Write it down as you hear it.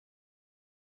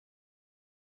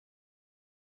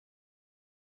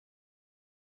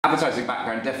advertising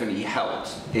background definitely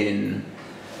helped in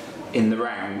the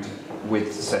round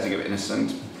with setting up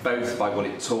Innocent, both by what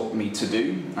it taught me to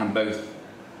do and both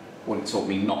what it taught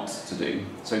me not to do.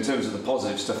 So in terms of the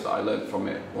positive stuff that I learned from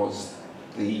it was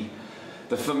the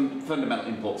fundamental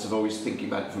importance of always thinking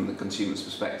about it from the consumer's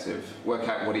perspective. Work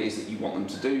out what it is that you want them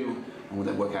to do, and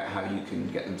then work out how you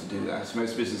can get them to do that. So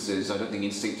most businesses, I don't think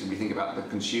instinctively think about the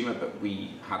consumer, but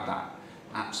we have that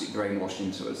absolutely brainwashed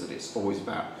into us that it's always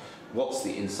about what's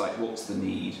the insight, what's the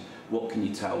need, what can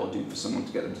you tell or do for someone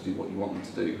to get them to do what you want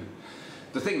them to do.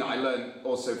 The thing that I learned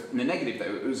also in the negative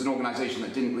though, it was an organisation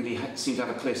that didn't really seem to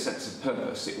have a clear sense of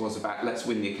purpose. It was about let's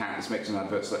win the account, let's make some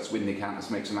adverts, let's win the account, let's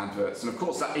make some adverts. And of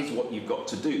course that is what you've got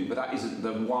to do, but that isn't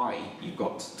the why you've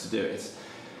got to do it.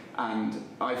 And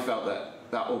I felt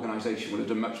that that organisation would have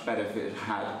done much better if it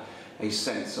had a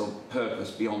sense of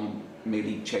purpose beyond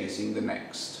merely chasing the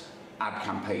next ad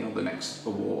campaign or the next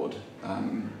award.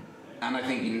 And I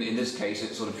think in this case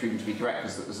it's sort of proven to be correct,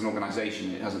 because as an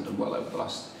organisation it hasn't done well over the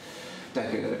last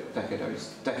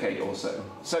decade or so.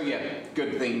 So yeah,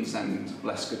 good things and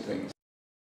less good things.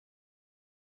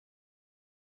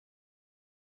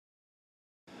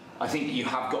 I think you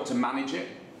have got to manage it,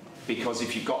 because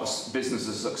if you've got a business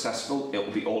that's successful, it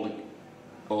will be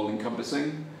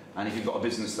all-encompassing, and if you've got a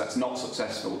business that's not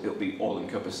successful, it'll be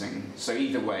all-encompassing. So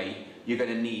either way, you're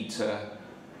going to need to.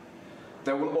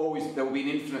 There will be an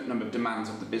infinite number of demands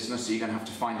of the business, so you're going to have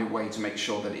to find a way to make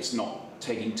sure that it's not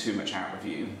taking too much out of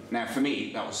you. Now for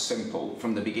me, that was simple.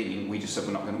 From the beginning, we just said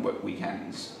we're not going to work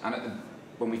weekends. And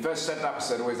when we first said that, we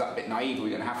said, oh, is that a bit naive? We're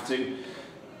going to have to.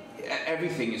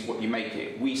 Everything is what you make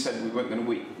it. We said we weren't going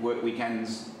to work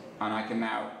weekends, and I can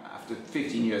now, after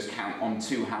 15 years, count on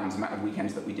two hands the amount of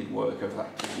weekends that we did work over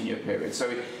that 15-year period.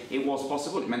 So it was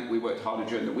possible. It meant we worked harder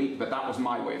during the week, but that was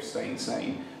my way of staying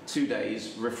sane. 2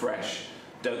 days, refresh,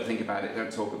 don't think about it,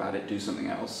 don't talk about it, do something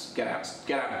else. Get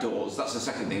outdoors. That's the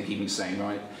second thing, keeping sane,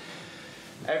 right?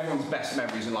 Everyone's best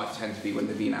memories in life tend to be when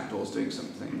they've been outdoors doing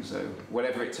something. So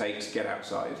whatever it takes, get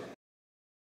outside.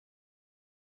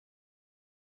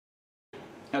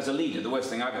 As a leader, the worst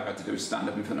thing I've ever had to do is stand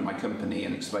up in front of my company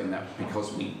and explain that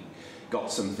because we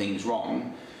got some things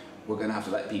wrong, we're going to have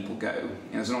to let people go.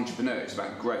 As an entrepreneur, it's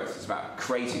about growth, it's about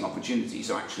creating opportunities,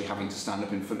 so actually having to stand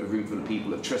up in front of a room full of people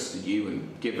who have trusted you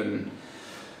and given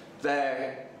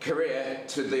their career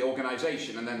to the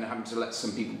organisation, and then having to let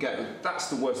some people go. That's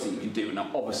the worst thing you can do, and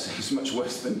obviously it's much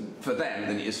worse for them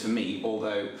than it is for me,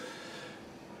 although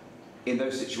in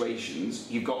those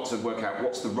situations you've got to work out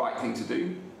what's the right thing to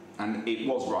do, and it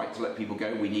was right to let people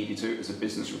go, we needed to, it was a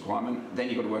business requirement. Then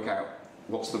you've got to work out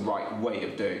what's the right way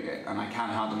of doing it, and I can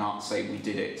hand on heart say we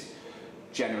did it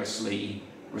generously,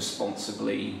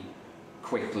 responsibly,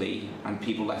 quickly, and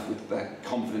people left with their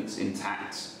confidence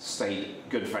intact, stayed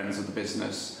good friends of the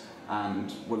business,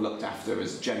 and were looked after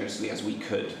as generously as we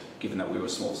could, given that we were a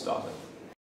small startup.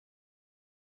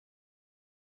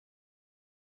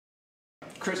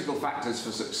 Critical factors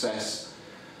for success.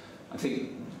 I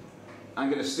think I'm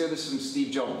going to steal this from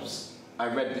Steve Jobs. I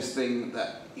read this thing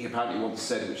that he apparently once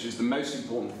said, which is the most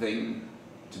important thing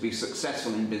to be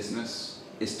successful in business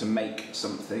is to make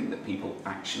something that people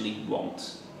actually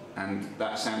want. And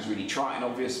that sounds really trite and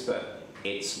obvious, but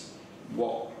it's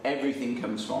what everything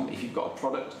comes from. If you've got a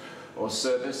product or a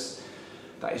service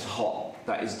that is hot,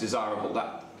 that is desirable,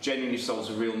 that genuinely solves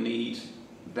a real need,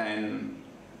 then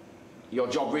your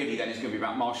job really then is going to be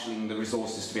about marshalling the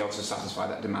resources to be able to satisfy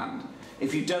that demand.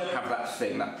 If you don't have that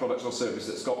thing, that product or service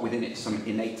that's got within it some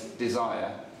innate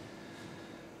desire,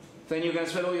 then you're going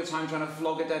to spend all your time trying to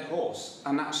flog a dead horse,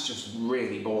 and that's just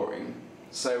really boring.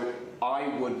 So I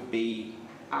would be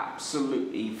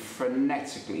absolutely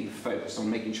frenetically focused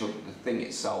on making sure that the thing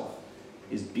itself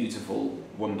is beautiful,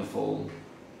 wonderful,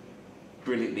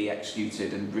 brilliantly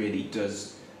executed, and really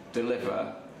does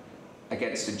deliver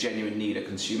against a genuine need a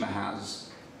consumer has,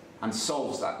 and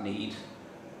solves that need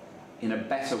in a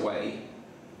better way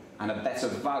and a better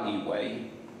value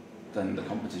way than the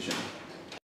competition.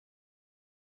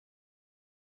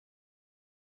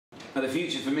 Now, the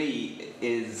future for me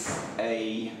is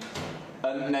a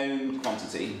unknown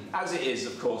quantity, as it is,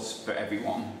 of course, for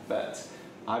everyone, but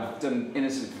I've done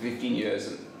Innocent for 15 years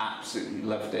and absolutely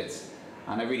loved it,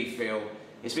 and I really feel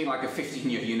it's been like a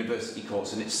 15-year university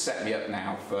course, and it's set me up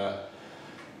now for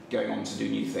going on to do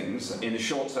new things. In the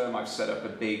short term, I've set up a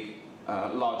big,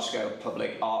 large-scale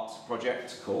public art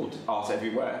project called Art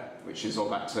Everywhere, which is all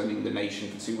about turning the nation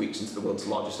for 2 weeks into the world's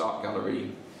largest art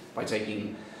gallery by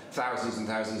taking thousands and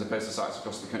thousands of poster sites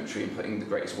across the country and putting the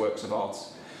greatest works of art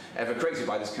ever created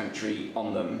by this country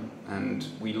on them, and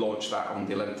we launched that on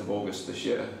the 11th of August this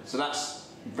year. So that's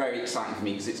very exciting for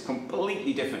me because it's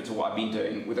completely different to what I've been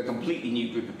doing with a completely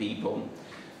new group of people,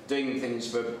 doing things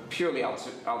for purely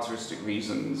altruistic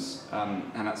reasons,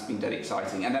 and that's been dead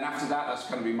exciting. And then after that, that's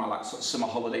kind of been my like sort of summer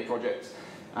holiday project.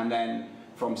 And then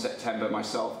from September,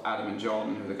 myself, Adam and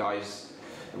John, who are the guys,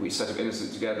 we set up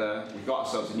Innocent together. We've got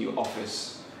ourselves a new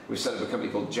office. We've set up a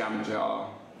company called JAMJAR.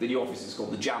 The new office is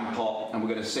called the Jam Pot, and we're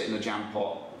going to sit in the Jam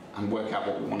Pot and work out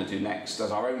what we want to do next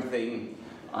as our own thing,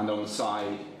 and on the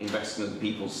side, invest in other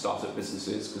people's startup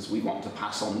businesses, because we want to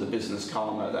pass on the business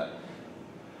karma that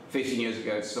 15 years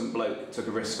ago, some bloke took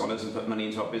a risk on us and put money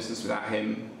into our business without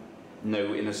him,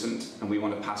 no Innocent, and we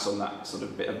want to pass on that sort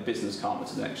of bit of business karma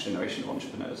to the next generation of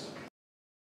entrepreneurs.